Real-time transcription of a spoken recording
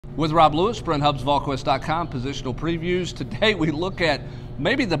With Rob Lewis, BrentHubbs, positional previews. Today we look at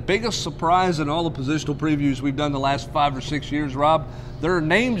maybe the biggest surprise in all the positional previews we've done the last 5 or 6 years, Rob. There are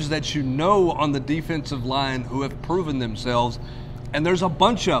names that you know on the defensive line who have proven themselves, and there's a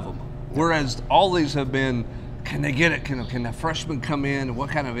bunch of them. Whereas all these have been, can they get it? Can a freshman come in? What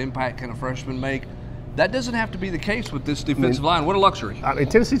kind of impact can a freshman make? That doesn't have to be the case with this defensive line. What a luxury.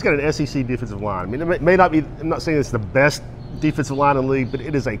 Tennessee's got an SEC defensive line. It may not be, I'm not saying it's the best defensive line in the league, but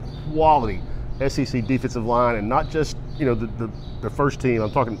it is a quality SEC defensive line, and not just the first team. I'm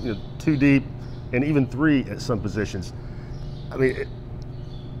talking 2 deep and even 3 at some positions.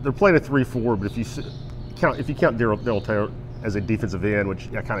 They're playing a 3-4, but if you count Darrell Taylor as a defensive end, which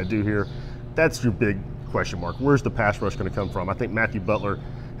I kind of do here, that's your big question mark. Where's the pass rush going to come from? I think Matthew Butler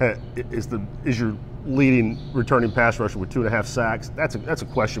is your leading returning pass rusher with 2.5 sacks. That's a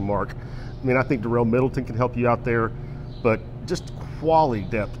question mark. I think Darrell Middleton can help you out there, but just quality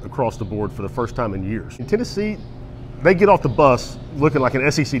depth across the board for the first time in years. In Tennessee, they get off the bus looking like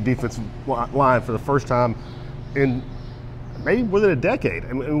an SEC defensive line for the first time in maybe more than a decade,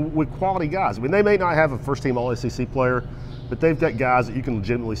 and with quality guys. They may not have a first-team All-SEC player, but they've got guys that you can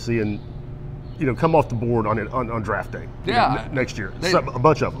legitimately see and come off the board on draft day. Next year. A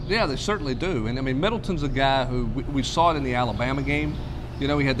bunch of them. Yeah, they certainly do. And Middleton's a guy who we saw it in the Alabama game. He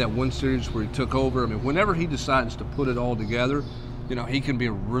had that one series where he took over. Whenever he decides to put it all together, he can be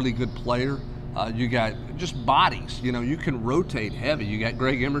a really good player. You got just bodies. You can rotate heavy. You got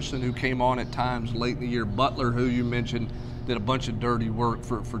Greg Emerson, who came on at times late in the year. Butler, who you mentioned, did a bunch of dirty work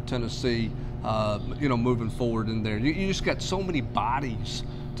for Tennessee, moving forward in there. You just got so many bodies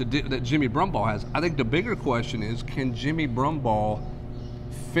that Jimmy Brumbaugh has. I think the bigger question is, can Jimmy Brumbaugh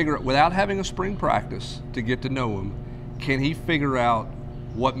figure it, without having a spring practice to get to know him, can he figure out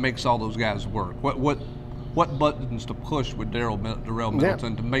what makes all those guys work? What buttons to push with Darrell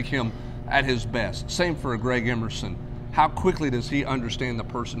Middleton to make him at his best? Same for Greg Emerson. How quickly does he understand the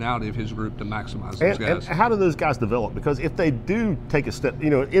personality of his group to maximize those guys? And how do those guys develop? Because if they do take a step,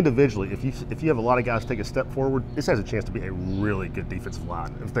 individually, if you have a lot of guys take a step forward, this has a chance to be a really good defensive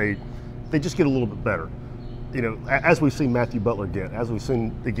line. If they just get a little bit better, as we've seen Matthew Butler get, as we've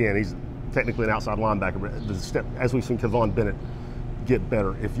seen again, he's technically an outside linebacker. As we've seen Kevon Bennett get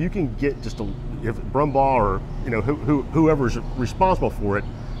better. If you can get if Brumbaugh or whoever's responsible for it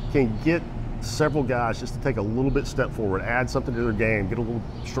can get several guys just to take a little bit step forward, add something to their game, get a little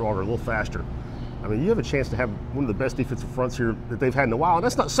stronger, a little faster. You have a chance to have one of the best defensive fronts here that they've had in a while, and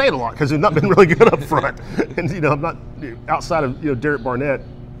that's not saying a lot because they've not been really good up front. And I'm not outside of Derek Barnett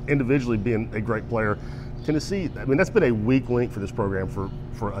individually being a great player. Tennessee, that's been a weak link for this program for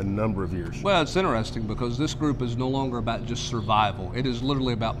a number of years. Well, it's interesting because this group is no longer about just survival. It is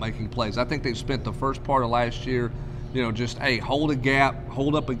literally about making plays. I think they spent the first part of last year just, hey, hold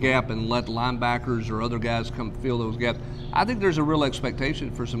up a gap and let linebackers or other guys come fill those gaps. I think there's a real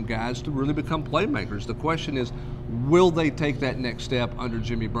expectation for some guys to really become playmakers. The question is, will they take that next step under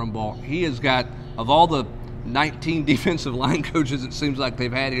Jimmy Brumbaugh? He has got, of all the 19 defensive line coaches it seems like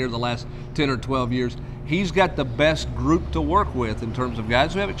they've had here the last 10 or 12 years, he's got the best group to work with in terms of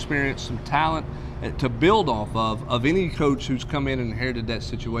guys who have experience, some talent to build off of any coach who's come in and inherited that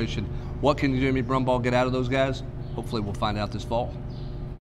situation. What can Jimmy Brumbaugh get out of those guys? Hopefully we'll find out this fall.